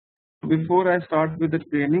before I start with the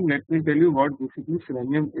training, let me tell you what basically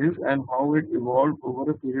Selenium is and how it evolved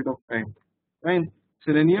over a period of time. Fine.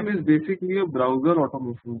 Selenium is basically a browser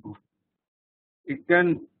automation tool. It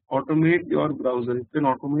can automate your browser, it can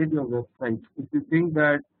automate your website. If you think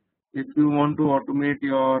that if you want to automate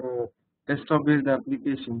your desktop based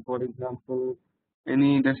application, for example,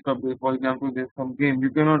 any desktop based, for example, there's some game, you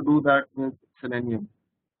cannot do that with Selenium.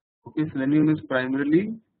 Okay, Selenium is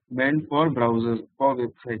primarily meant for browsers, for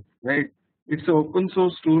websites, right? It's an open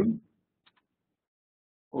source tool,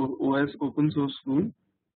 or OS open source tool,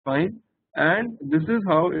 fine. And this is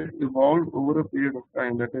how it evolved over a period of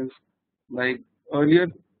time. That is, like earlier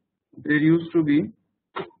there used to be,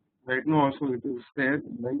 right now also it is there,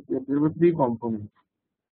 like there were three components.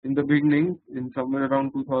 In the beginning, in somewhere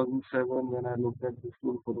around 2007, when I looked at this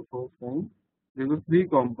tool for the first time, there were three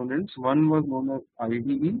components. One was known as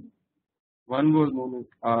IDE, one was known as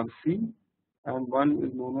RC, and one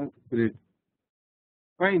is known as GRID.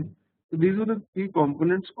 Fine. So these were the three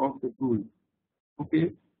components of the tool.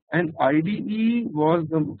 Okay. And IDE was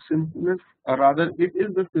the simplest, or rather, it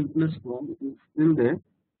is the simplest one. It is still there.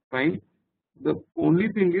 Fine. The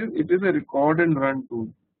only thing is, it is a record and run tool.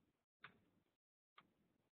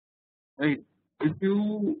 Right. If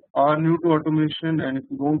you are new to automation and if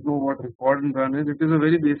you don't know what record and run is, it is a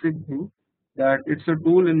very basic thing that it's a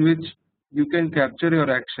tool in which you can capture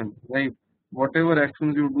your action, right? Whatever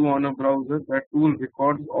actions you do on a browser, that tool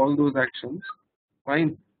records all those actions,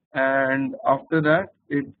 fine, and after that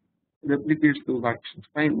it replicates those actions,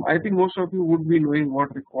 fine. I think most of you would be knowing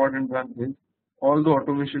what record and run is. All the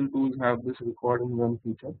automation tools have this record and run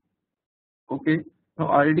feature. Okay, now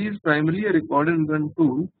ID is primarily a record and run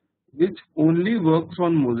tool which only works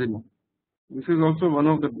on Mozilla. This is also one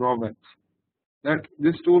of the drawbacks, that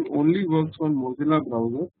this tool only works on Mozilla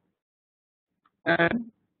browser, and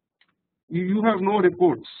you have no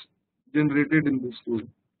reports generated in this tool,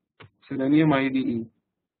 Selenium IDE.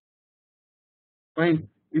 Fine.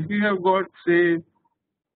 If you have got, say,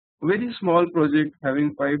 a very small project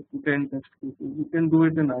having 5 to 10 test cases, you can do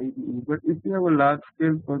it in IDE. But if you have a large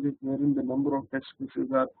scale project wherein the number of test cases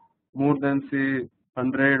are more than, say,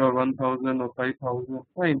 100 or 1000 or 5000,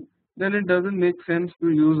 fine, then it doesn't make sense to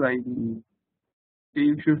use IDE.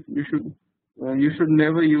 You should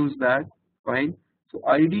never use that, fine. So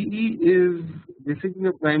IDE is basically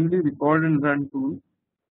a primary record and run tool,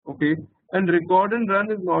 okay, and record and run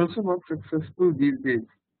is also not successful these days,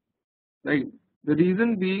 right? The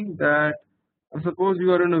reason being that suppose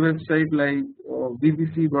you are on a website like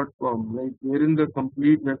bbc.com, right, wherein the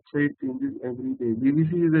complete website changes every day.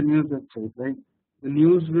 BBC is a news website, right? The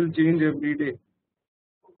news will change every day.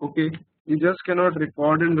 Okay, you just cannot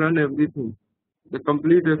record and run everything. The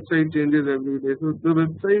complete website changes every day. So the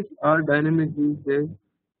websites are dynamic these days.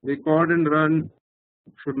 Record and run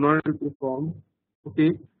should not be performed.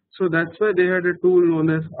 Okay, so that's why they had a tool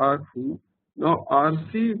known as RC. Now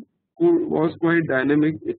RC was quite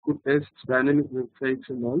dynamic. It could test dynamic websites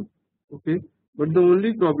and all. Okay, but the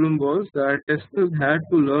only problem was that testers had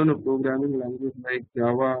to learn a programming language like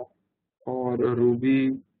Java or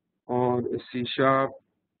Ruby or C#,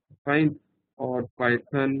 fine, or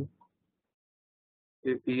Python,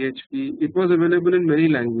 PHP. It was available in many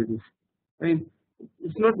languages, fine.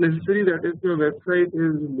 It's not necessary that if your website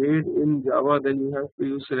is made in Java, then you have to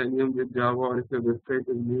use Selenium with Java, or if your website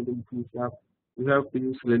is made in C#, you have to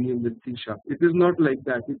use Selenium with C#. It is not like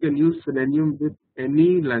that. You can use Selenium with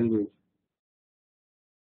any language,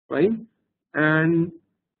 fine. And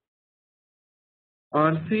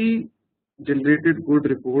RC generated good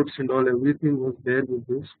reports and all, everything was there with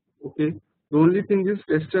this. Okay, the only thing is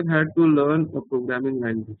tester had to learn a programming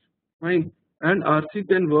language, fine. And RC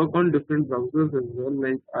can work on different browsers as well,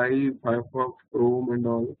 like IE, Firefox, Chrome and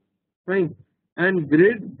all, fine. And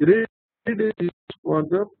GRID is used for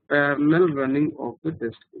the parallel running of the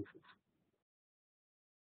test cases.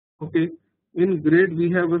 Okay, in GRID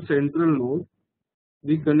we have a central node.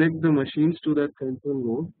 We connect the machines to that central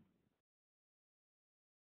node.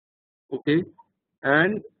 Okay,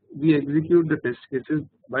 and we execute the test cases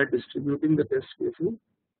by distributing the test cases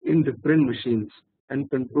in different machines and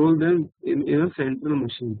control them in a central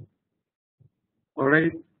machine.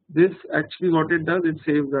 Alright, this actually what it does, it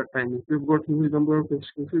saves that time. If you've got huge number of test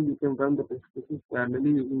cases, you can run the test cases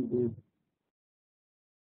parallelly using GRID.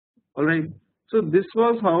 Alright, so this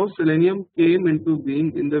was how Selenium came into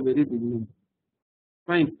being in the very beginning.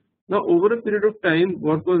 Fine. Now over a period of time,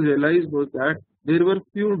 what was realized was that there were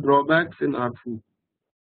few drawbacks in RC.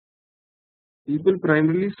 People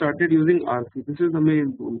primarily started using RC. This is the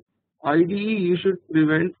main tool. IDE you should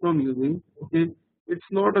prevent from using. Okay, it's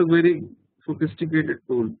not a very sophisticated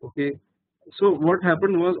tool. Okay, So what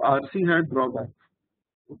happened was RC had drawbacks.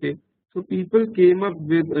 Okay, so people came up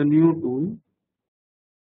with a new tool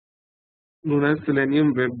known as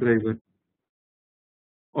Selenium WebDriver,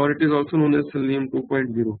 or it is also known as Selenium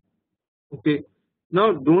 2.0. Okay,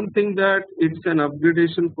 now don't think that it's an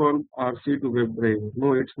upgradation from RC to WebDriver.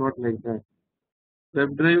 No, it's not like that.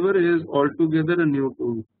 WebDriver is altogether a new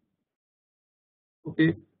tool.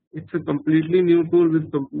 Okay, it's a completely new tool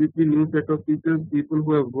with completely new set of features. People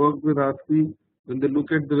who have worked with RC, when they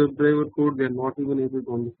look at the WebDriver code, they are not even able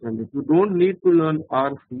to understand it. You don't need to learn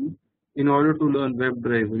RC in order to learn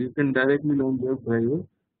WebDriver. You can directly learn WebDriver,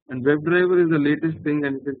 and WebDriver is the latest thing,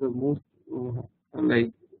 and it is the most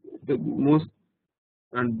like the most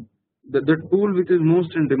and the tool which is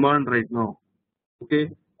most in demand right now. Okay,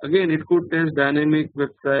 again it could test dynamic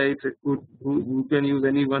websites, it could you can use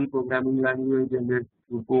any one programming language and it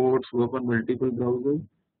reports work on multiple browsers.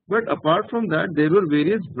 But apart from that, there were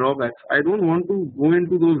various drawbacks. I don't want to go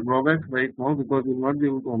into those drawbacks right now because you'll not be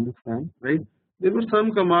able to understand, right? There were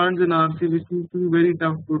some commands in RC which used to be very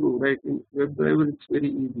tough to do, right? In WebDriver it's very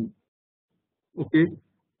easy. Okay,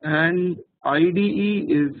 and IDE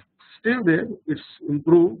is still there, it's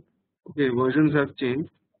improved. Okay, versions have changed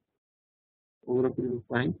over a period of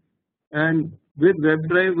time. And with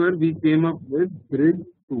WebDriver, we came up with GRID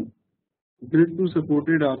 2. GRID 2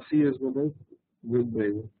 supported RC as well as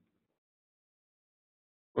WebDriver.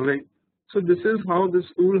 Alright, so this is how this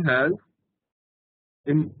tool has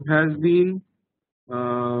been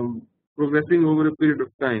progressing over a period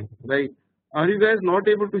of time. Right? Are you guys not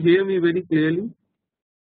able to hear me very clearly?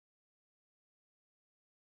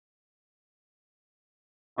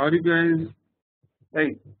 Are you guys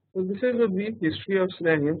right? So this is a brief history of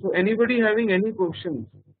Selenium. So anybody having any questions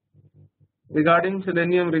regarding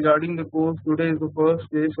Selenium, regarding the course? Today is the first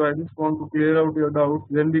day, so I just want to clear out your doubts.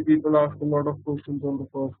 Generally, people ask a lot of questions on the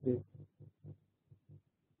first day.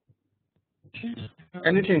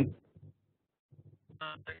 Anything?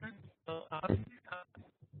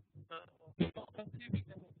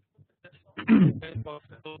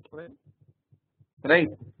 Right.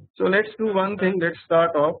 So let's do one thing. Let's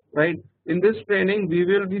start off. Right. In this training, we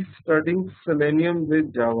will be studying Selenium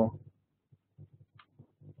with Java.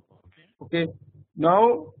 Okay.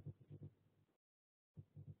 Now,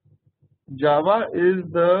 Java is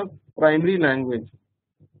the primary language,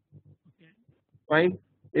 right,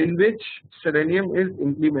 in which Selenium is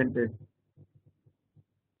implemented.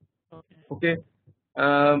 Okay.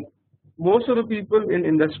 Most of the people in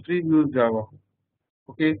industry use Java.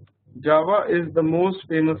 Okay. Java is the most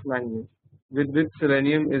famous language with which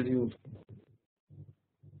Selenium is used.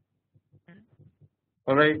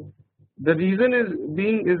 Alright. The reason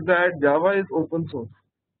is that Java is open source.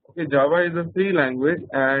 Okay, Java is a free language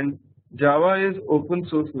and Java is open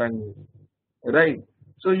source language. Right.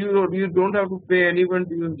 So you don't have to pay anyone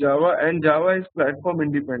to use Java, and Java is platform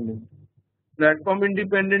independent. Platform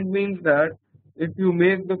independent means that if you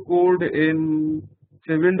make the code in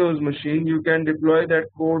say Windows machine, you can deploy that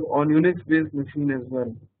code on Unix based machine as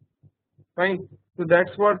well. Fine. So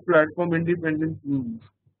that's what platform independence means.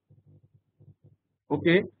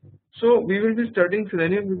 Okay. So we will be studying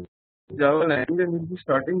Selenium with Java language, and we'll be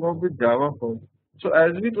starting off with Java first. So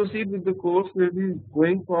as we proceed with the course, we'll be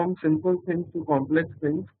going from simple things to complex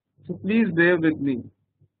things. So please bear with me.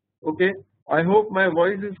 Okay. I hope my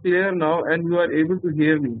voice is clear now and you are able to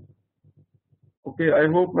hear me. Okay. I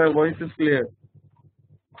hope my voice is clear.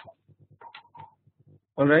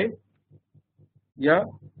 Alright. Yeah.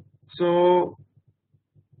 So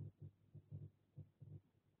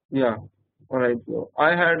yeah. Alright. So I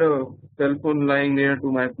had a cell phone lying near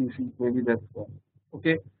to my PC. Maybe that's why.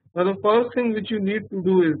 Okay. Now the first thing which you need to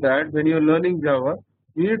do is that when you are learning Java,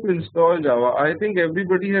 you need to install Java. I think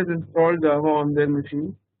everybody has installed Java on their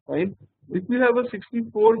machine. Fine. If you have a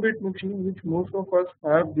 64-bit machine, which most of us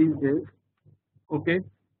have these days, okay,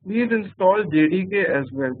 please install JDK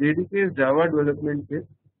as well. JDK is Java Development Kit.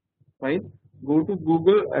 Fine. Go to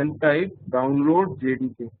Google and type download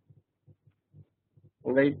JDK.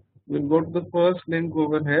 Alright. We'll go to the first link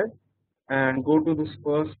over here and go to this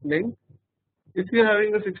first link. If you are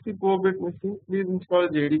having a 64-bit machine, please install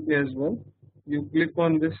JDK as well. You click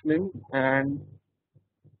on this link and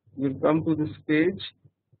you'll come to this page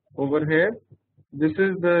over here. This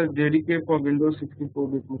is the JDK for Windows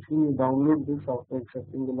 64-bit machine. You download this after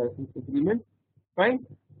accepting the license agreement. Fine.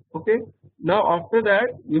 Okay. Now after that,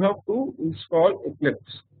 you have to install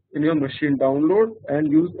Eclipse in your machine. Download and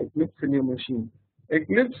use Eclipse in your machine.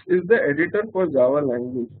 Eclipse is the editor for Java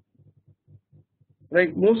language.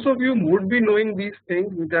 Right, most of you would be knowing these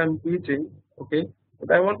things which I am teaching, okay, but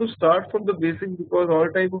I want to start from the basics because all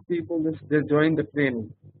type of people just join the training.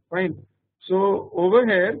 Fine. So over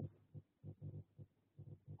here,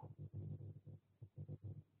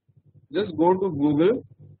 just go to Google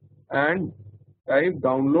and type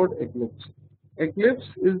download Eclipse. Eclipse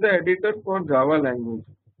is the editor for Java language.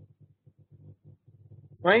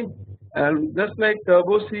 Fine. And just like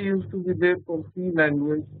Turbo C used to be there for C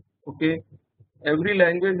language, okay. Every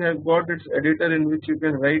language has got its editor in which you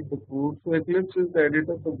can write the code. So Eclipse is the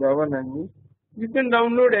editor for Java language. You can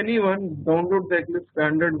download anyone, download the Eclipse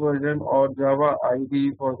standard version or Java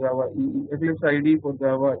IDE for Java EE, Eclipse IDE for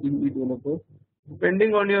Java EE developer,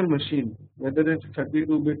 depending on your machine, whether it's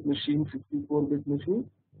 32-bit machine, 64-bit machine,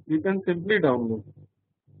 you can simply download.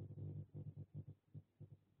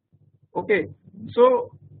 Okay, so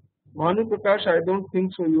Manu Prakash, I don't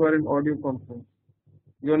think so. You are in audio conference.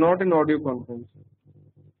 You are not in audio conference.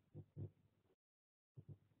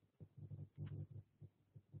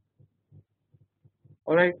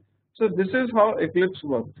 Alright, so this is how Eclipse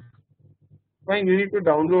works. Fine, you need to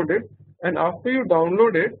download it, and after you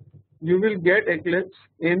download it, you will get Eclipse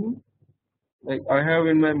in, like I have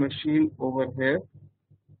in my machine over here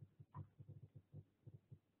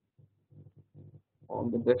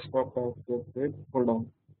on the desktop. I have kept it. Hold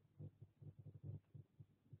on.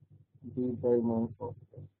 By my software.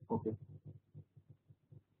 Okay.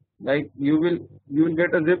 Like you will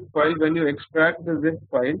get a zip file. When you extract the zip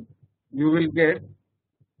file, you will get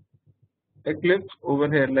Eclipse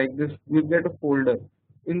over here like this. You get a folder.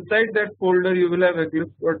 Inside that folder, you will have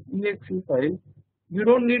Eclipse.exe file. You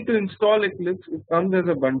don't need to install Eclipse. It comes as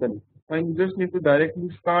a bundle. And you just need to directly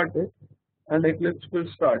start it, and Eclipse will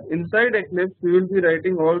start. Inside Eclipse, we will be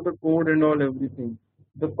writing all the code and all everything.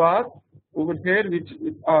 The path over here, which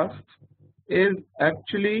it asks, is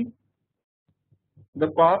actually the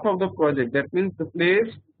path of the project. That means the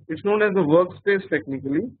place. It's known as the workspace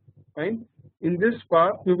technically. Fine. In this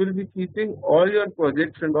path, you will be keeping all your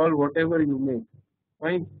projects and all whatever you make.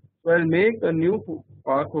 Fine. So I'll make a new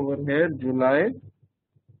path over here. July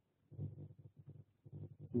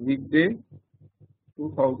weekday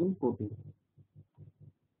 2014.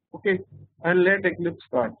 Okay, and let Eclipse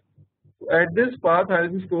start. So at this path, I'll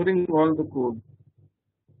be storing all the code.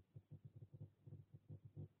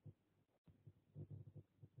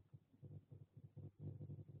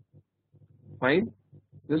 Fine.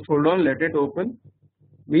 Just hold on, let it open.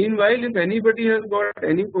 Meanwhile, if anybody has got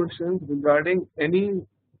any questions regarding any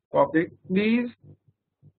topic, please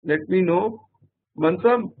let me know.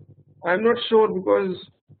 Mansa, I'm not sure because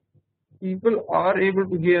people are able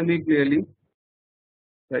to hear me clearly.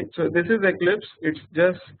 Right. So this is Eclipse. It's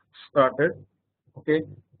just started. Okay.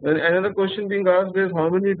 Then another question being asked is how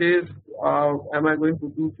many days am I going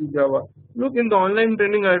to teach Java? Look, in the online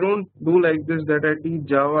training, I don't do like this that I teach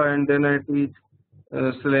Java and then I teach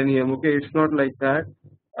Selenium. Okay, it's not like that.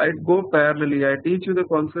 I go parallelly. I teach you the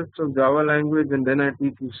concepts of Java language and then I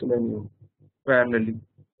teach you Selenium parallelly.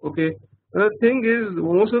 Okay. The thing is,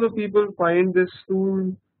 most of the people find this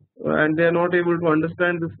tool and they are not able to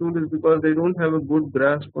understand this tool is because they don't have a good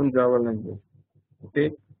grasp on Java language.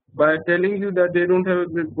 Okay. By telling you that they don't have a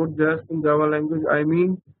good grasp in Java language, I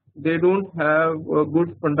mean they don't have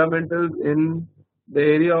good fundamentals in the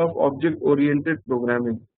area of object-oriented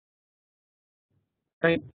programming.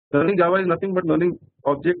 Right. Learning Java is nothing but learning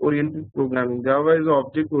object-oriented programming. Java is an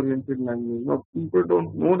object-oriented language. Now, people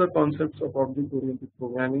don't know the concepts of object-oriented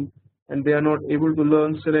programming and they are not able to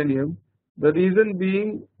learn Selenium. The reason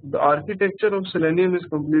being the architecture of Selenium is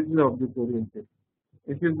completely object-oriented.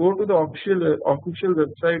 If you go to the official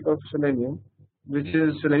website of Selenium, which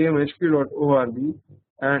is seleniumhq.org,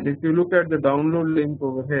 and if you look at the download link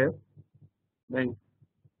over here, right,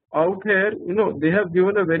 out here, they have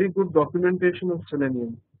given a very good documentation of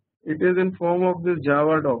Selenium. It is in form of this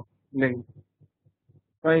Java doc link.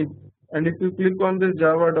 Fine. And if you click on this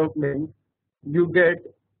Java doc link, you get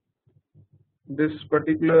this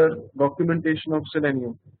particular documentation of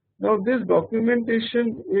Selenium. Now this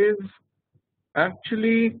documentation is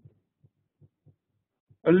actually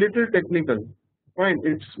a little technical. Fine.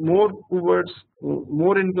 It's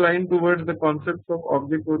more inclined towards the concepts of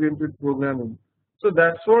object-oriented programming. So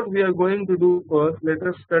that's what we are going to do first. Let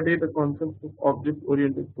us study the concepts of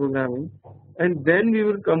object-oriented programming, and then we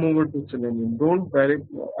will come over to Selenium.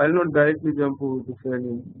 I'll not directly jump over to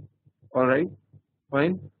Selenium. All right,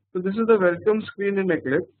 fine. So this is the welcome screen in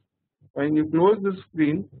Eclipse. Fine. You close the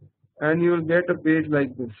screen, and you will get a page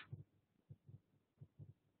like this.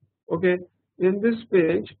 Okay. In this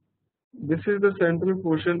page, this is the central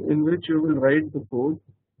portion in which you will write the code.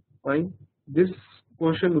 Fine. This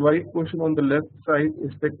white portion on the left side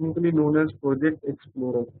is technically known as Project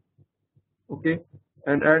Explorer. Okay,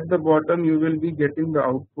 and at the bottom you will be getting the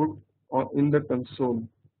output in the console.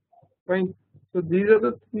 Fine. So these are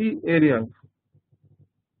the three areas,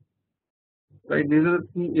 right? These are the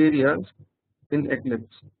three areas in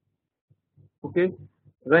Eclipse. Okay,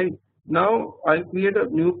 right. Now I'll create a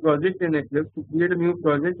new project in Eclipse. To create a new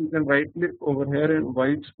project, you can right click over here in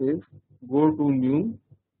white space, go to new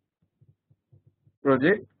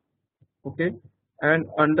project, okay, and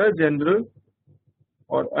under general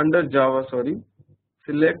or under Java, sorry,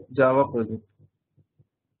 select Java project,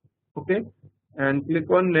 okay, and click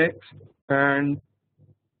on next, and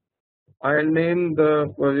I'll name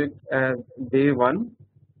the project as day 1.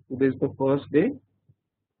 This is the first day.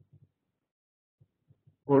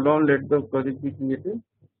 Hold on, let the project be created.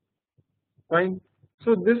 Fine.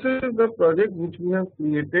 So this is the project which we have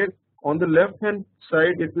created. On the left hand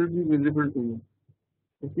side, it will be visible to you.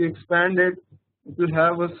 If you expand it, it will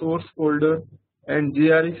have a source folder and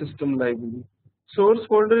GRE system library. Source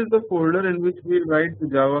folder is the folder in which we write the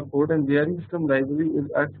Java code, and GRE system library is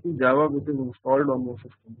actually Java which is installed on your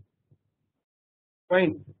system.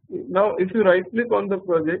 Fine. Now, if you right click on the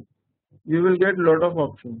project, you will get lot of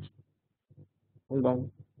options. Hold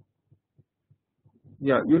on.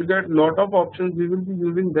 Yeah, you'll get lot of options. We will be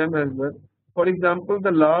using them as well. For example,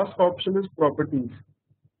 the last option is properties.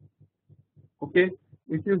 Okay,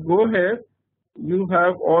 if you go here, you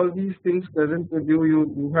have all these things present with you.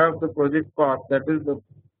 You have the project path, that is the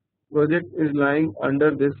project is lying under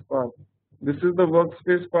this path. This is the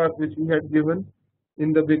workspace path which we had given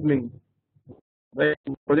in the beginning. Right,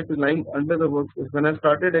 the project is lying under the workspace. When I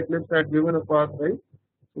started Eclipse, I had given a path, right?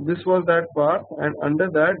 So this was that path, and under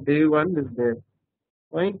that day 1 is there.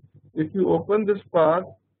 Fine. If you open this path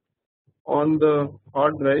on the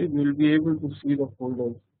hard drive, you will be able to see the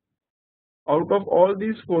folders. Out of all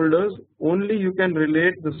these folders, only you can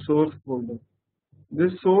relate the source folder.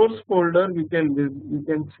 This source folder you can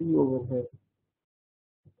see over here.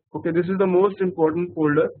 Okay, this is the most important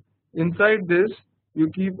folder. Inside this, you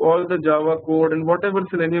keep all the Java code, and whatever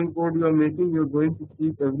Selenium code you are making, you are going to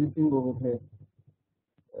keep everything over here.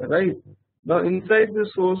 Right. Now inside the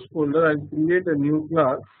source folder, I'll create a new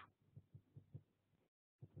class.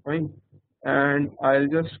 Fine, and I'll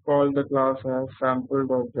just call the class as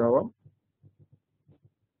sample.java.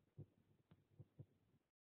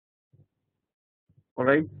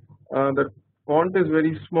 Alright, the font is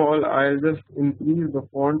very small. I'll just increase the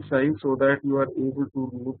font size so that you are able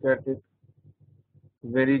to look at it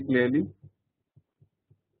very clearly.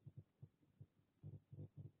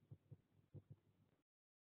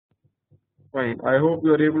 Fine, I hope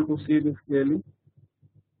you are able to see this clearly.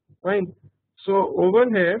 Fine, so over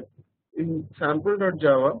here in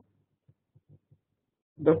sample.java,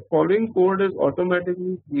 the following code is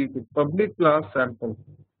automatically created: public class sample.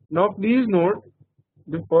 Now please note,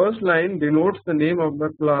 the first line denotes the name of the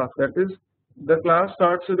class, that is, the class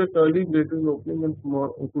starts with a curly braces, opening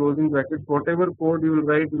and closing brackets. Whatever code you will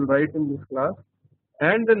write in this class,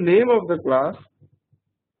 and the name of the class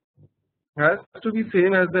has to be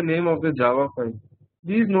same as the name of the Java file.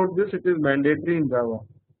 Please note this, it is mandatory in Java.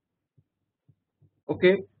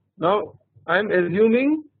 Okay, now I am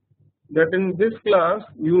assuming that in this class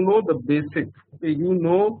you know the basics. Okay, you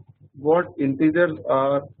know what integers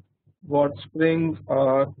are, what strings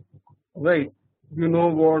are, right? You know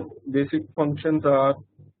what basic functions are.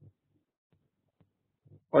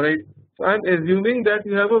 Alright, so I am assuming that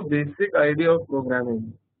you have a basic idea of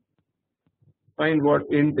programming. Find what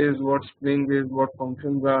int is, what string is, what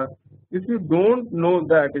functions are. If you don't know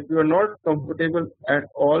that, if you are not comfortable at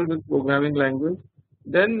all with programming language,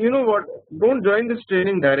 then you know what, don't join this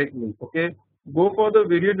training directly. Okay, go for the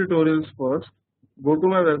video tutorials first. Go to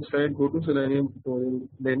my website, go to Selenium Tutorials.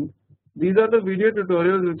 Then these are the video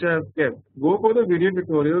tutorials which I have kept. Go for the video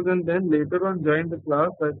tutorials and then later on join the class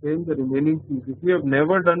by paying the remaining fees. If you have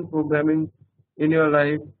never done programming in your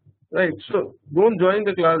life, right, so don't join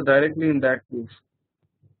the class directly in that case.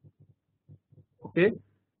 Okay,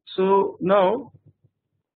 so now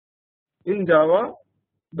in Java,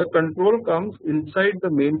 the control comes inside the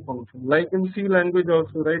main function. Like in C language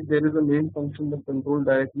also, right, there is a main function. The control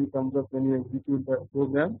directly comes up when you execute that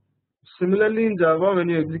program. Similarly in Java, when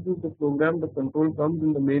you execute the program, the control comes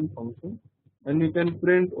in the main function, and you can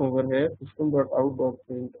print over here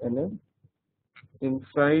system.out.println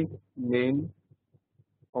inside main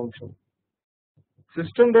function.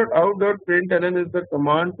 System.out.println is the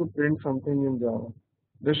command to print something in Java.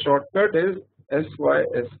 The shortcut is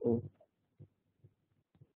syso,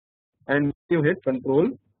 and you hit control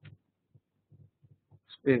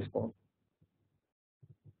space bar.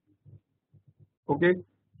 Okay,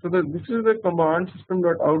 so this is the command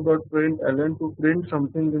system.out.println to print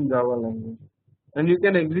something in Java language, and you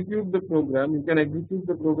can execute the program. You can execute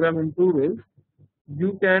the program in two ways.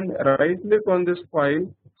 you can right click on this file,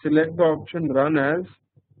 select the option run as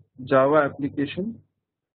Java application.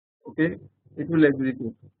 Okay, it will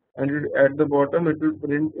execute, and at the bottom it will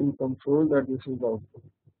print in console that this is the output.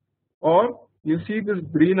 Or you see this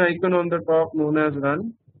green icon on the top known as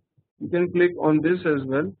run, you can click on this as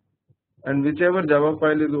well, and whichever Java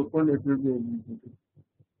file is opened it will be executed.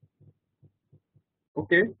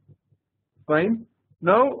 Okay, fine.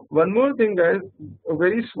 Now one more thing guys, a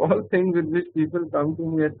very small thing with which people come to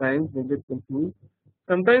me at times, they get confused.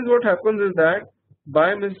 Sometimes what happens is that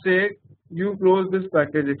by mistake you close this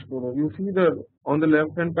package explorer. You see the on the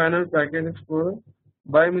left hand panel package explorer.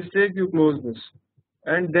 By mistake you close this,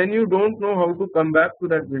 and then you don't know how to come back to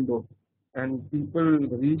that window. And people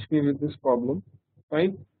reach me with this problem.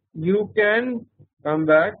 Fine, you can come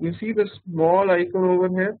back. You see the small icon over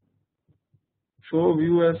here. Show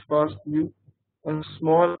view as fast view. A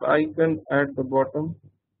small icon at the bottom.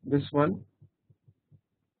 This one.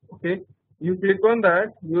 Okay, you click on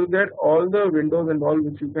that, you will get all the windows and all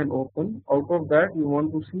which you can open. Out of that you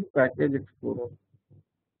want to see package explorer.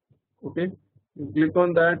 Okay, you click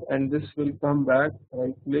on that and this will come back.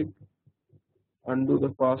 Right click, undo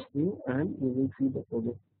the fast view, and you will see the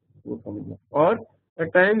project coming up. Or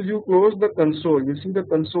at times you close the console, you see the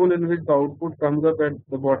console in which the output comes up at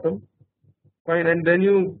the bottom. Fine, and then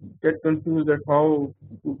you get confused at how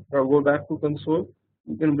to go back to console.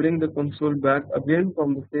 You can bring the console back again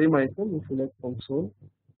from the same icon. You select console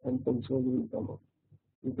and console will come up.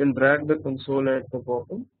 You can drag the console at the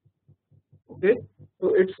bottom. Okay,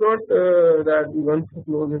 so it's not that once you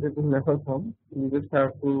close it, it will never come. You just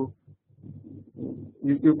have to.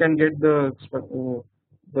 You can get the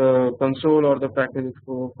console or the package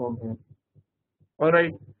explorer from here. All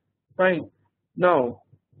right, fine. Now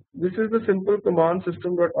this is the simple command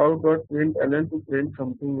system.out.println to print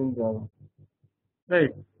something in Java. Right.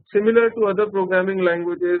 Similar to other programming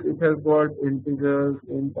languages, it has got integers,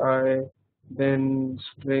 int I, then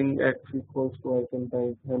string x equals to I can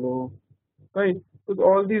type hello. Right. So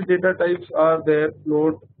all these data types are there.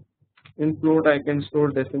 Float, in float I can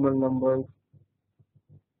store decimal numbers.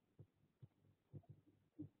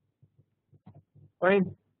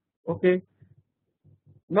 Fine. Okay.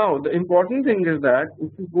 Now the important thing is that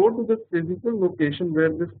if you go to the physical location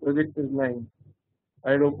where this project is lying,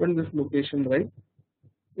 I'll open this location, right.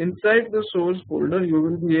 Inside the source folder you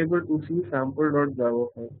will be able to see sample.java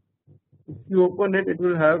file. If you open it, it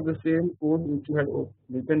will have the same code which you had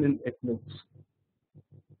written in Eclipse.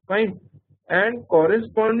 Fine. And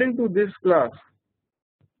corresponding to this class,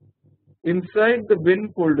 inside the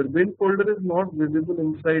bin folder is not visible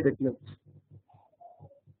inside Eclipse.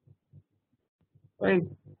 Fine.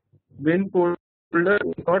 Bin folder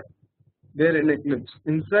is not there in Eclipse.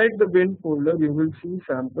 Inside the bin folder you will see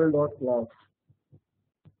sample.class.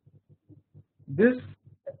 This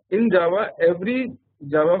in Java, every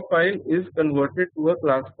Java file is converted to a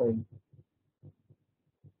class file.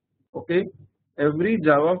 Okay, every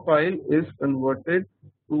Java file is converted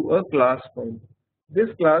to a class file. This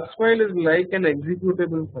class file is like an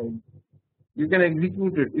executable file. You can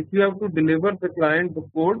execute it. If you have to deliver the client the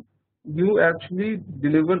code, you actually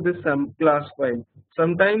deliver this class file.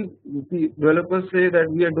 Sometimes the developers say that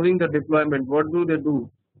we are doing the deployment. What do?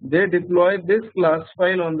 They deploy this class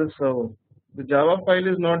file on the server. The Java file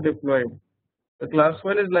is not deployed. The class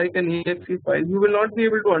file is like an exe file. You will not be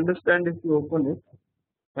able to understand if you open it.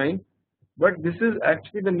 Fine, but this is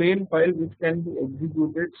actually the main file which can be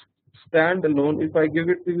executed standalone. If I give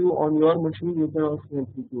it to you on your machine, you can also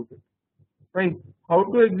execute it. Fine. How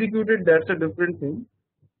to execute it? That's a different thing.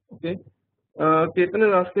 Okay. Ketan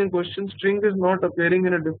is asking a question. String is not appearing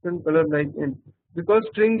in a different color like int, because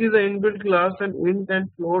string is an inbuilt class and int and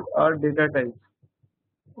float are data types.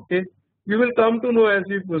 Okay. You will come to know as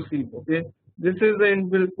we proceed. Okay. This is the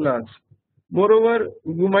inbuilt class. Moreover,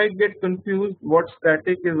 you might get confused what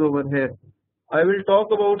static is over here. I will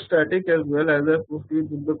talk about static as well as I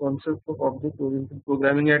proceed with the concept of object-oriented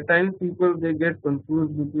programming. At times people they get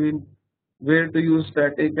confused between where to use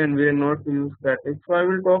static and where not to use static. So I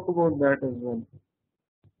will talk about that as well.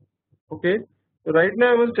 Okay. So right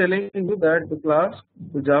now I was telling you that the class,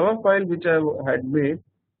 the Java file which I had made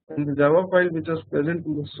and the Java file which was present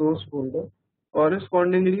in the source folder,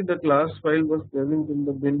 correspondingly the class file was present in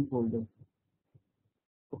the bin folder.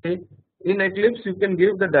 Okay. In Eclipse you can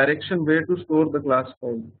give the direction where to store the class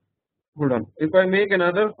file. Hold on. If I make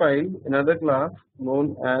another file, another class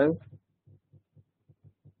known as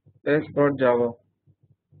test.java,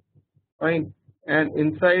 fine, and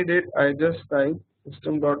inside it I just type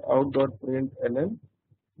system.out.println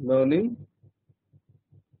learning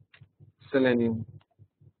Selenium.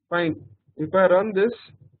 Fine. If I run this,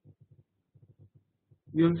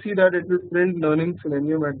 you'll see that it will print learning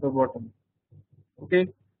Selenium at the bottom. Okay,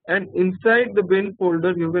 and inside the bin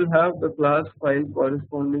folder you will have the class file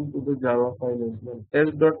corresponding to the Java file as well.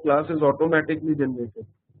 S.class is automatically generated.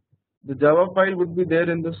 The Java file would be there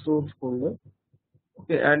in the source folder.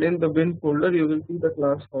 Okay, and in the bin folder you will see the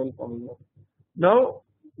class file coming up. Now,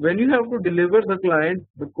 when you have to deliver the client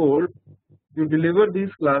the code, you deliver these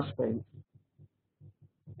class files.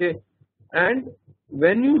 Okay, and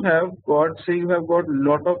when you have got, say you have got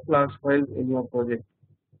lot of class files in your project,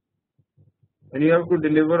 and you have to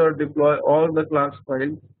deliver or deploy all the class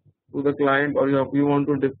files to the client, or you want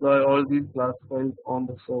to deploy all these class files on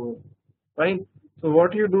the server. Fine. So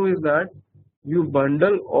what you do is that you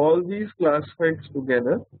bundle all these class files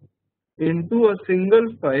together into a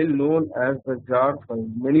single file known as the jar file.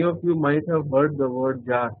 Many of you might have heard the word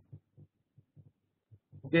jar.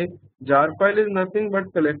 Okay, jar file is nothing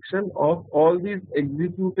but collection of all these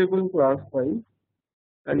executable class files,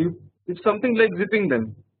 and it's something like zipping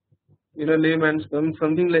them. In a layman's term,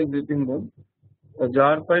 something like zipping them. A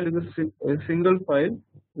jar file is a single file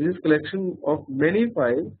which is collection of many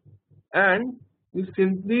files, and you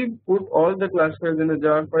simply put all the class files in a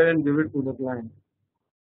jar file and give it to the client.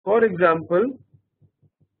 For example,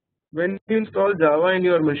 when you install Java in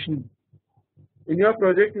your machine, in your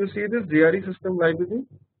project you see this GRE system library.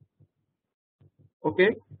 Okay,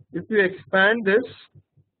 if you expand this,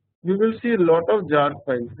 you will see a lot of jar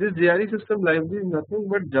files. This GRE system library is nothing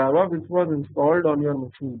but Java which was installed on your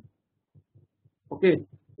machine. Okay,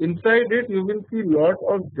 inside it you will see lot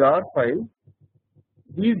of jar files.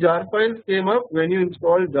 These jar files came up when you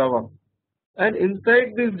installed Java, and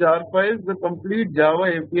inside these jar files the complete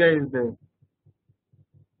Java API is there.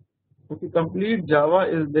 Okay, complete Java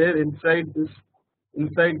is there inside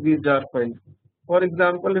these jar files. For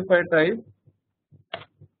example, if I type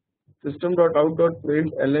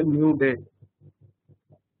system.out.println new date,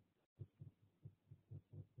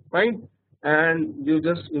 fine, and you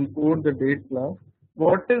just import the date class.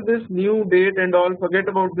 What is this new date and all? Forget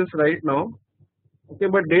about this right now. Okay,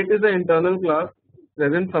 but date is an internal class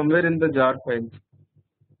present somewhere in the jar files.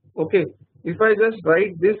 Okay, if I just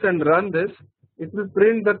write this and run this, it will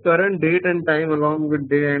print the current date and time along with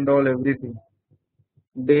day and all everything.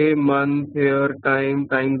 Day, month, year, time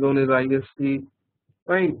zone is IST.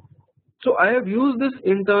 Fine. So I have used this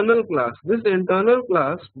internal class. This internal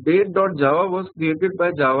class date.java was created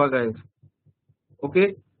by Java guys.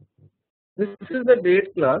 Okay, this is the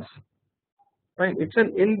date class. Fine, it's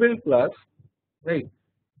an inbuilt class, right?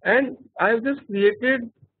 And I have just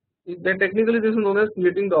created that. Technically this is known as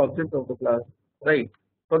creating the object of the class, right?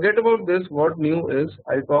 Forget about this, what new is,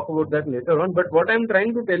 I'll talk about that later on, but what I'm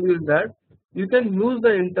trying to tell you is that you can use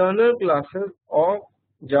the internal classes of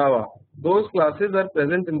Java. Those classes are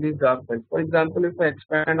present in these jar files. For example, if I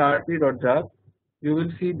expand rt.jar, you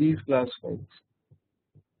will see these class files.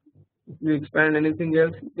 If you expand anything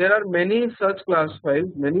else, there are many such class files,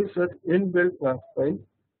 many such inbuilt class files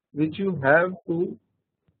which you have to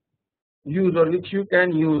use or which you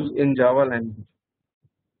can use in Java language.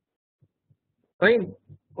 Fine.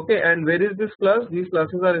 Okay, and where is this class? These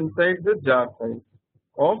classes are inside the jar file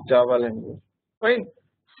of Java language. Fine.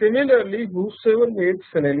 Similarly, whosoever made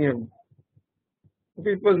Selenium,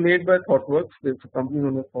 okay, it was made by ThoughtWorks, this company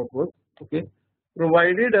known as ThoughtWorks, okay,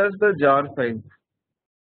 provided us the jar files.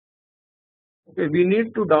 Okay, we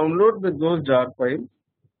need to download those jar files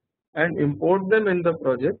and import them in the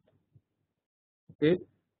project. Okay,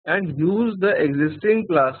 and use the existing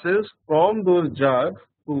classes from those jars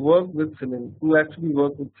to work with Selenium, to actually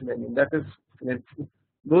work with Selenium. That is,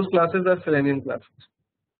 those classes are Selenium classes.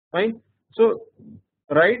 Fine. So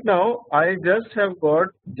right now I just have got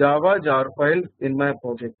Java jar files in my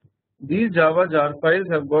project. These Java jar files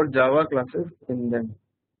have got Java classes in them.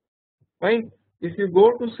 Fine. If you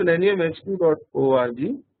go to seleniumhq.org,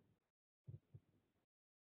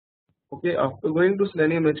 okay, after going to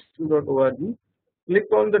seleniumhq.org, click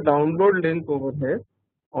on the download link over here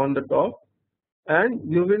on the top, and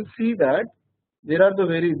you will see that these are the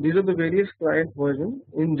various client versions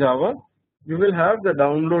in Java. You will have the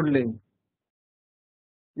download link.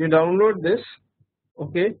 You download this,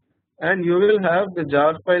 okay, and you will have the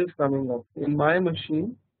jar files coming up. In my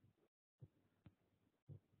machine,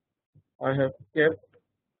 I have kept,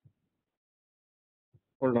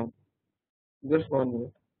 hold on, just 1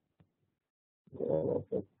 minute.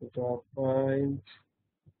 The jar files,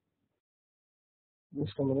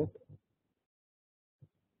 just a minute.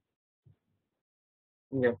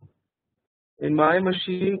 Yeah. In my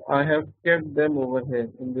machine, I have kept them over here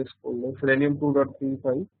in this folder, Selenium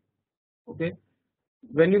 2.35. Okay.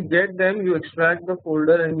 When you get them, you extract the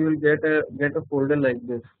folder and you will get a folder like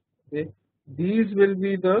this. Okay. These will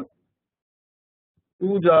be the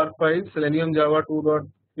two jar files, Selenium Java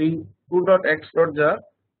 2.3 2.x.jar.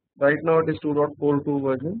 Right now it is 2.42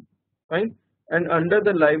 version, fine. And under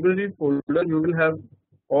the library folder you will have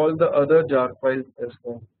all the other jar files as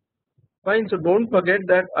well, fine. So don't forget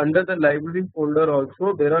that under the library folder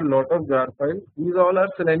also there are lot of jar files. These all are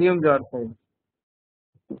Selenium jar files.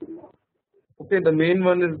 Okay, the main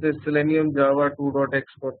one is this Selenium Java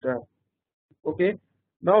 2.x.jar. Okay,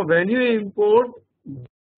 now when you import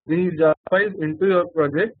these jar files into your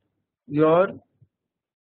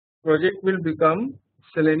project will become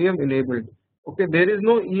Selenium enabled. Okay, there is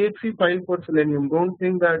no exe file for Selenium. Don't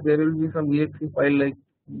think that there will be some exe file like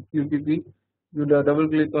QTP. You double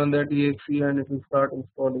click on that exe and it will start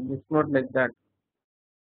installing. It's not like that.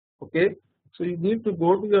 Okay, so you need to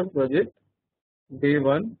go to your project, day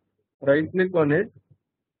one, right click on it,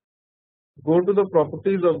 go to the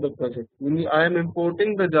properties of the project. I am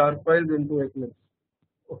importing the jar files into Eclipse.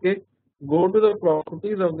 Okay, go to the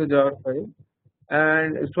properties of the jar file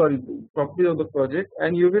and property of the project,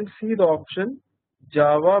 and you will see the option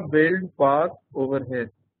Java build path over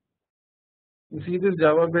here. You see this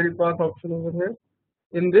Java build path option over here.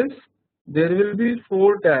 In this there will be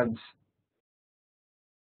 4 tabs.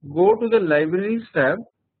 Go to the libraries tab,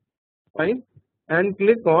 fine, and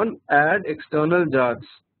click on add external jars.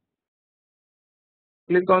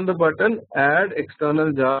 Click on the button add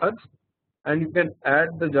external jars and you can add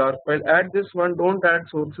the jar file. Add this one, don't add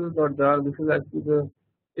sources.jar. This is actually the,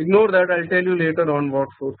 ignore that, I'll tell you later on what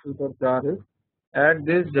sources.jar is. Add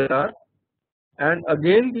this jar and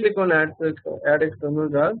again click on add external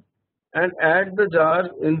jar and add the jar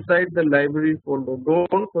inside the library folder.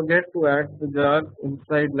 Don't forget to add the jar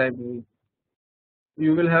inside library.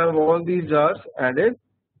 You will have all these jars added.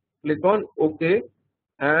 Click on OK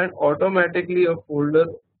and automatically a folder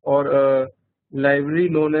or a library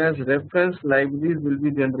known as reference libraries will be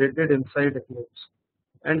generated inside Eclipse,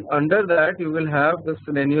 and under that you will have the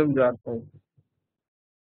Selenium jar file.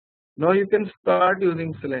 Now you can start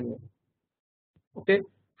using Selenium. Okay,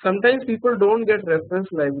 sometimes people don't get reference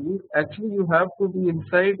libraries. Actually you have to be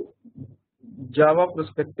inside Java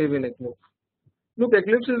perspective in Eclipse. Look,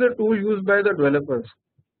 Eclipse is a tool used by the developers.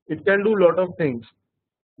 It can do lot of things.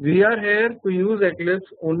 We are here to use Eclipse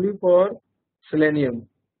only for Selenium.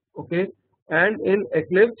 Okay, and in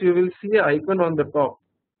Eclipse you will see an icon on the top.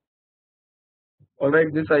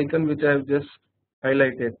 Alright, this icon which I have just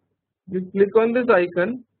highlighted. You click on this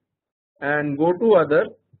icon and go to other.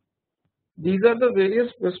 These are the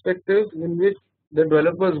various perspectives in which the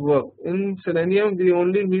developers work. In Selenium we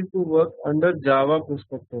only need to work under Java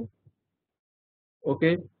perspective.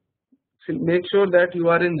 Okay, so make sure that you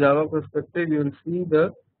are in Java perspective. You will see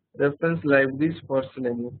the reference libraries for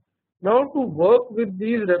Selenium. Now to work with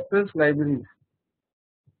these reference libraries,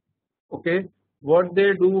 okay, what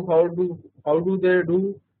they do, how do they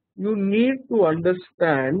do, you need to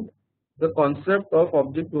understand the concept of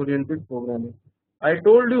object oriented programming. I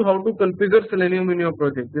told you how to configure Selenium in your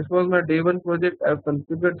project. This was my day one project. I have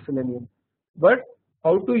configured Selenium, but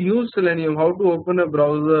how to use Selenium, how to open a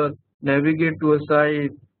browser, navigate to a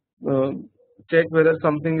site, check whether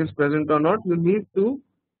something is present or not, you need to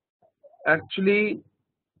actually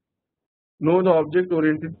know the object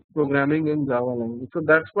oriented programming in Java language. So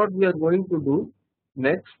that's what we are going to do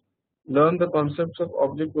next, learn the concepts of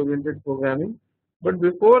object oriented programming. But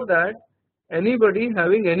before that, anybody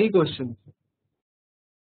having any questions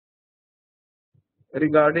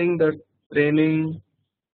regarding the training,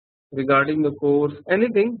 regarding the course,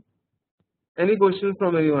 anything, any questions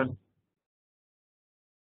from anyone?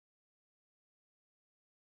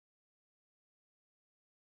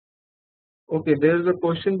 Okay, there is a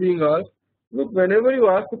question being asked. Look, whenever you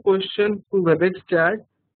ask a question to WebEx chat,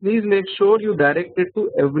 please make sure you direct it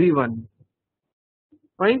to everyone.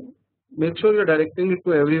 Fine. Make sure you're directing it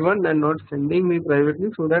to everyone and not sending me privately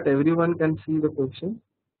so that everyone can see the question.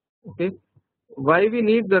 Okay. Why we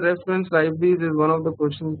need the reference libraries is one of the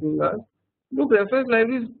questions being asked. Look, reference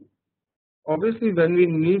libraries, obviously when we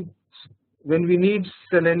need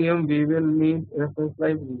Selenium we will need reference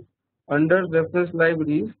libraries. Under reference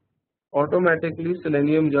libraries automatically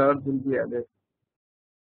Selenium jars will be added.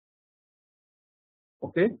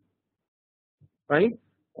 Okay, fine.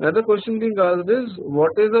 Another question being asked is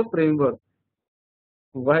what is a framework?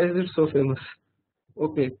 Why is it so famous?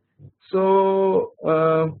 Okay, so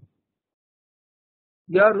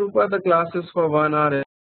yeah, Rupa, the class is for 1 hour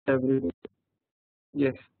every day.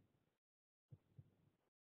 Yes.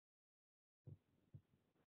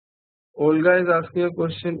 Olga is asking a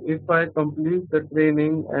question: if I complete the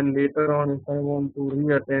training and later on if I want to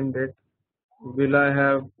re-attend it, will I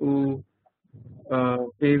have to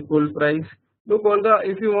pay full price. Look, Olga,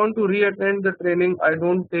 if you want to re-attend the training, I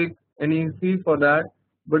don't take any fee for that.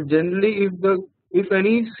 But generally, if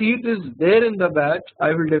any seat is there in the batch,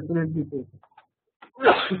 I will definitely take.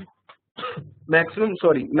 Maximum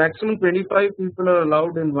 25 people are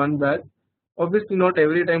allowed in one batch. Obviously, not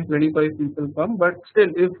every time 25 people come, but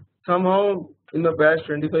still, if somehow in the batch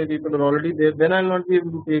 25 people are already there, then I'll not be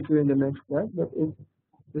able to take you in the next batch. But if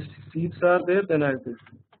the seats are there, then I'll take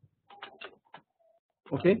you.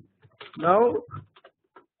 Okay. Now,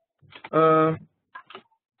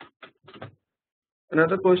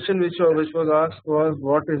 another question which was asked was,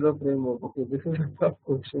 what is a framework? Okay, this is a tough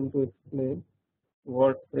question to explain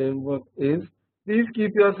what framework is. Please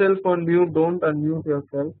keep yourself on mute. Don't unmute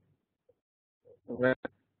yourself. Okay.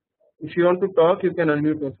 If you want to talk, you can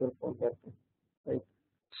unmute yourself on that. Right.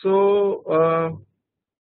 So,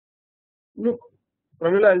 look,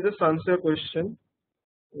 Pramila, I'll just answer your question.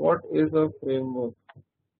 What is a framework?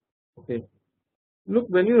 Okay. Look,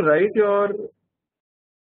 when you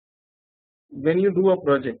do a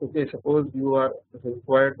project, okay, suppose you are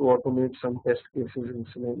required to automate some test cases in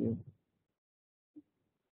Selenium.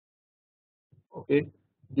 Okay,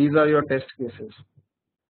 these are your test cases.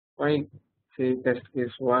 Fine. Say test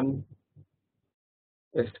case 1,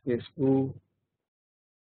 test case 2,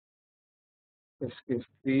 test case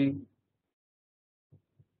 3,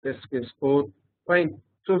 test case 4. Fine.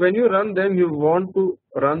 So when you run them, you want to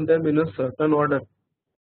run them in a certain order.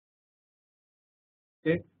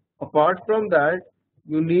 Okay. Apart from that,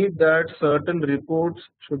 you need that certain reports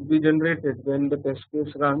should be generated when the test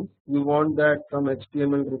case runs. You want that some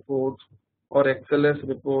HTML reports or XLS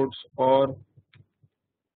reports or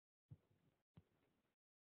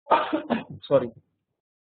sorry,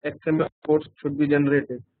 XML reports should be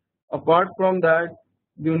generated. Apart from that,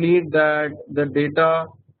 you need that the data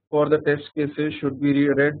for the test cases should be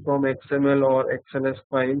read from XML or XLS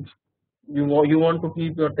files. You want to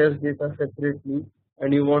keep your test data separately,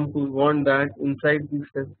 and you want that inside these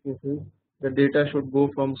test cases the data should go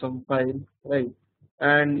from some file, right?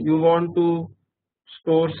 And you want to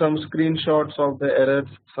store some screenshots of the errors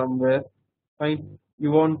somewhere, fine.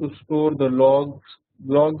 You want to store the logs.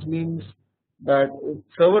 Logs means that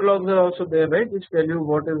server logs are also there, right, which tell you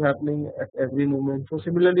what is happening at every moment. So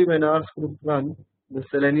similarly, when our scripts run, the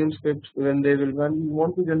Selenium scripts, when they will run, you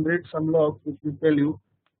want to generate some logs which will tell you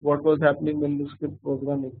what was happening when the script was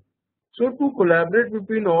running. So to collaborate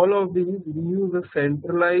between all of these, we use a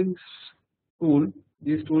centralized tool.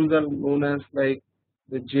 These tools are known as like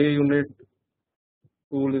the JUnit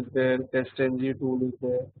tool is there, TestNG tool is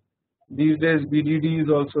there. These days BDD is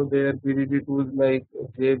also there. BDD tools like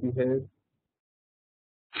JBehave,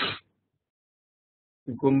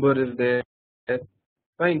 Cucumber is there.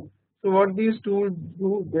 Fine. So what these tools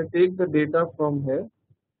do, they take the data from here.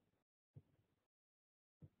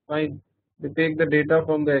 Fine. They take the data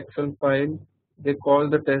from the Excel file. They call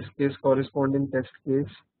the test case corresponding test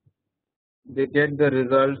case. They get the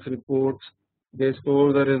results reports. They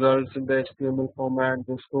store the results in the HTML format.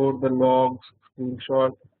 They store the logs,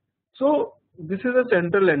 screenshot. So this is a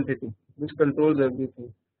central entity which controls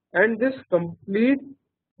everything, and this complete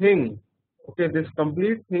thing, okay, this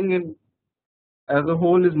complete thing in as a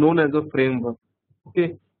whole is known as a framework.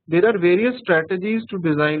 Okay, there are various strategies to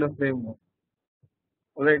design a framework.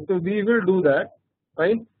 Alright, so we will do that.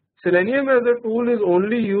 Fine. Selenium as a tool is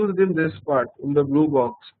only used in this part, in the blue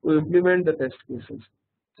box, to implement the test cases.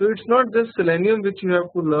 So it's not just Selenium which you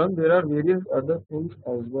have to learn. There are various other things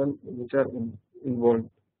as well which are involved.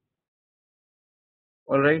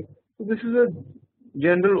 Alright, so this is a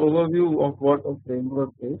general overview of what a framework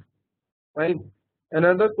is. Fine.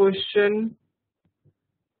 Another question,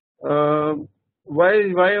 uh,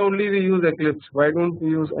 why only we use Eclipse? Why don't we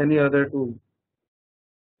use any other tool?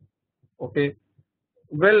 Okay.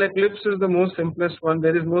 Well, Eclipse is the most simplest one.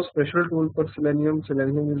 There is no special tool for Selenium.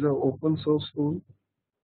 Selenium is an open source tool.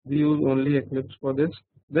 We use only Eclipse for this.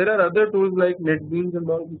 There are other tools like NetBeans and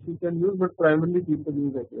all which you can use, but primarily people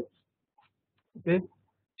use Eclipse. Okay.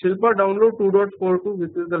 Shilpa, download 2.42,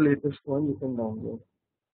 which is the latest one you can download.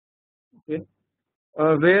 Okay.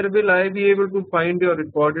 Where will I be able to find your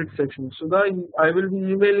recorded session? Sudha, I will be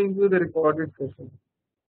emailing you the recorded session.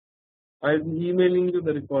 I will be emailing you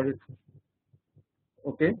the recorded session.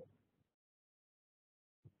 Okay.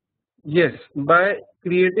 Yes, by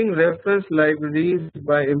creating reference libraries,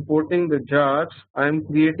 by importing the jars, I am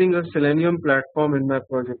creating a Selenium platform in my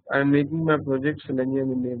project. I am making my project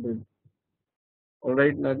Selenium enabled.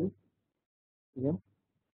 Alright, Nadi? Yeah,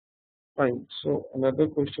 fine. So another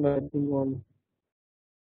question I think on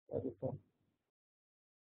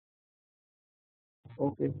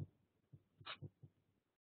okay.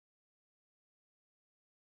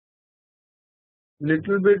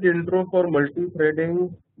 Little bit intro for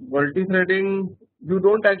multi-threading. Multi-threading you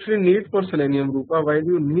don't actually need for Selenium, Rupa. Why do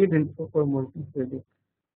you need intro for multi-threading?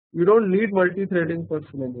 You don't need multi-threading for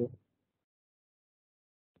Selenium.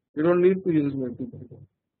 You don't need to use multi-threading.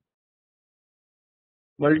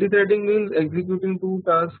 Multi-threading means executing two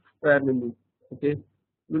tasks parallelly. Okay,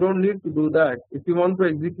 you don't need to do that. If you want to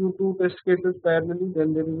execute two test cases parallelly,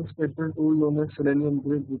 then there is a special tool known as Selenium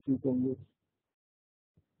GRID which you can use.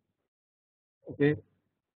 Okay,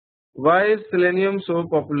 why is Selenium so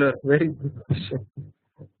popular? Very good question.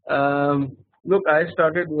 Look, I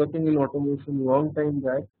started working in automation long time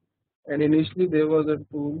back, and initially there was a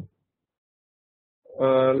tool,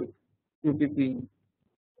 uh, QTP,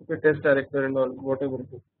 okay, test director and all, whatever it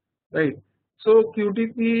is, right? So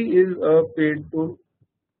QTP is a paid tool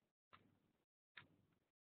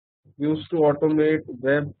used to automate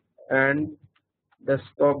web and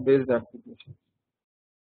desktop based applications.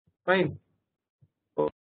 Fine.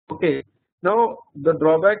 Okay. Now the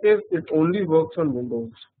drawback is it only works on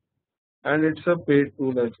Windows and it's a paid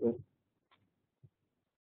tool as well.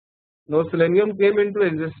 Now Selenium came into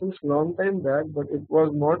existence long time back, but it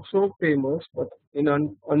was not so famous. But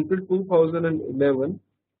until 2011,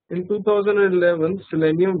 in 2011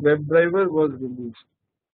 Selenium WebDriver was released.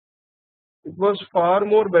 It was far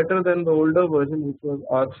more better than the older version, which was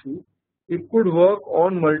RC. It could work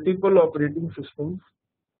on multiple operating systems,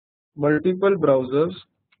 multiple browsers,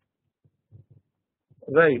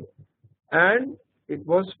 right? And it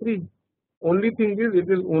was free. Only thing is,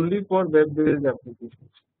 it is only for web-based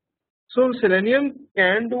applications. So Selenium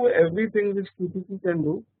can do everything which QTP can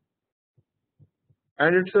do,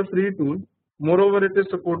 and it's a free tool. Moreover, it is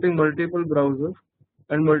supporting multiple browsers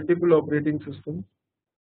and multiple operating systems,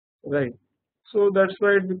 right? So that's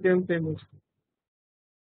why it became famous.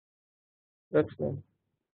 That's why.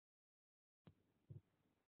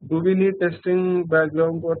 Do we need testing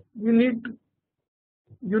background? Or you need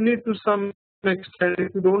to some extent.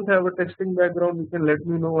 If you don't have a testing background, you can let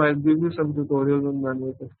me know. I'll give you some tutorials on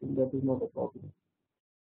manual testing. That is not a problem.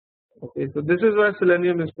 Okay, so this is why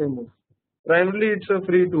Selenium is famous. Primarily, it's a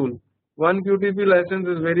free tool. One QTP license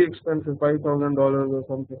is very expensive, $5,000 or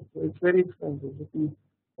something. So it's very expensive. So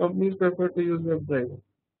companies prefer to use WebDriver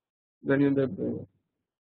than use WebDriver.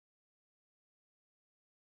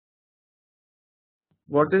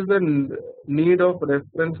 What is the need of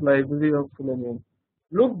reference library of Selenium?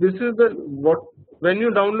 Look, this is the what when you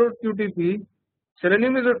download QTP,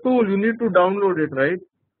 Selenium is a tool. You need to download it, right?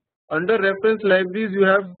 Under reference libraries, you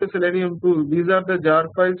have the Selenium tool. These are the jar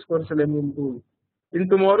files for Selenium tool. In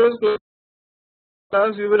tomorrow's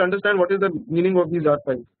class, you will understand what is the meaning of these jar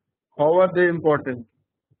files. How are they important?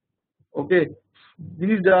 Okay,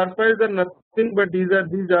 these jar files are nothing but these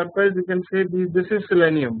jar files. You can say this is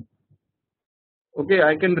Selenium. Okay,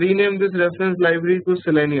 I can rename this reference library to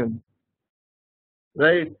Selenium.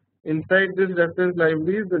 Right. Inside this reference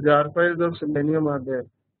libraries, the jar files of Selenium are there.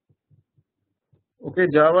 Okay,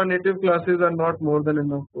 Java native classes are not more than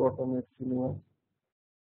enough to automate Selenium.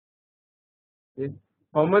 Okay.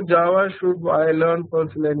 How much Java should I learn for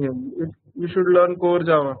Selenium? You should learn core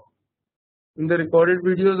Java. In the recorded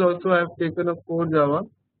videos also I have taken up core Java.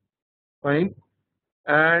 Fine.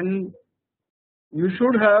 And you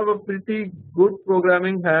should have a pretty good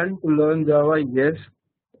programming hand to learn Java, yes,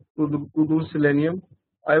 to do Selenium.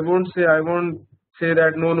 I won't say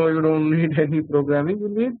that no you don't need any programming. You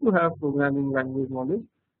need to have programming language knowledge,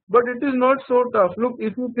 but it is not so tough. Look,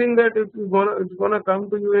 if you think that it's gonna come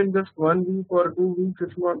to you in just 1 week or 2 weeks,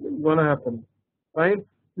 it's not gonna happen. Fine,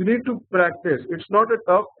 you need to practice. It's not a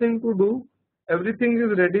tough thing to do. Everything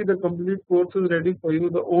is ready. The complete course is ready for you.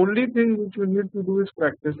 The only thing which you need to do is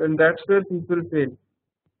practice, and that's where people fail.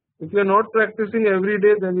 If you are not practicing every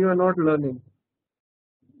day, then you are not learning.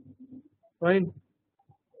 Fine.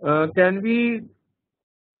 Can we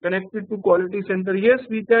connect it to quality center? Yes,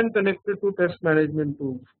 we can connect it to test management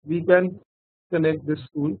tools. We can connect this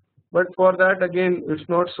tool, but for that again, it's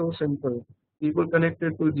not so simple. People connect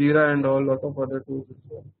it to Jira and all lot of other tools as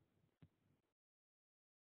well.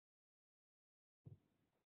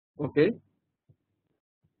 Okay,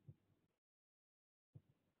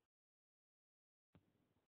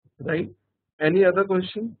 right. Any other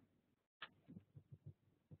question?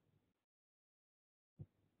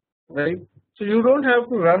 Right. So you don't have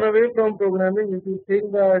to run away from programming if you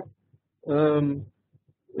think that um,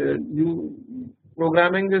 you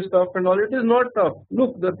programming this stuff and all. It is not tough.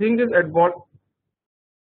 Look, the thing is at what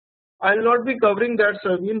I'll not be covering that,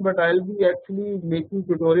 Saveen, but I'll be actually making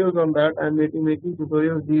tutorials on that. I'm making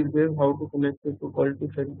tutorials these days how to connect it to quality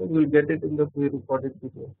center. You'll get it in the pre-recorded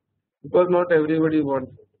video because not everybody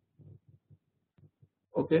wants it.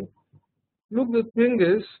 Okay. Look, the thing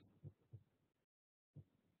is,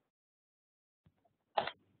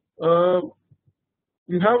 uh,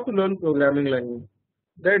 you have to learn programming language.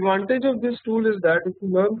 The advantage of this tool is that if you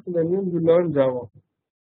learn Selenium, you learn Java.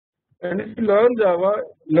 And if you learn Java,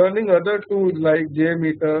 learning other tools like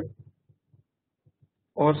JMeter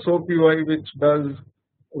or SoapUI, which does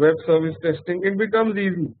web service testing, it becomes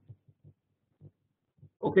easy.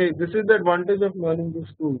 Okay, this is the advantage of learning this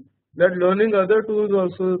tool. That learning other tools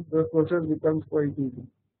also the process becomes quite easy.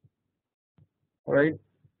 Alright.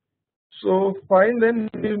 So fine, then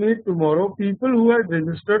we'll meet tomorrow. People who had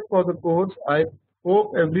registered for the course, I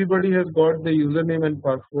hope everybody has got the username and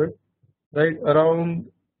password. Right, around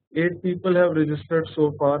 8 people have registered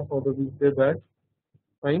so far for the weekday batch.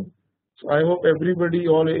 Fine. So I hope everybody,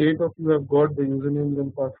 all 8 of you have got the usernames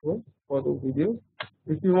and password for the video.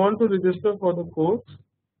 If you want to register for the course,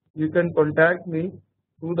 you can contact me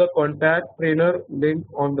through the contact trainer link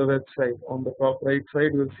on the website. On the top right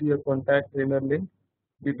side, you'll see a contact trainer link.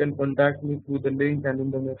 You can contact me through the link, and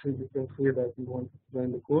in the message you can say that you want to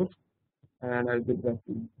join the course, and I'll get back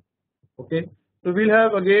to you. Okay. So we'll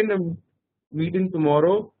have again a meeting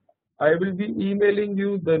tomorrow. I will be emailing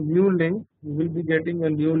you the new link. You will be getting a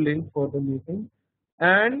new link for the meeting.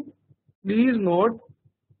 And please note,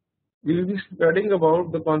 we will be studying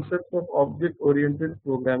about the concept of object-oriented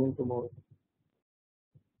programming tomorrow.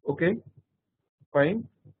 Okay, fine.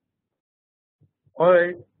 All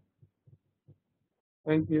right.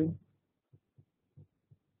 Thank you.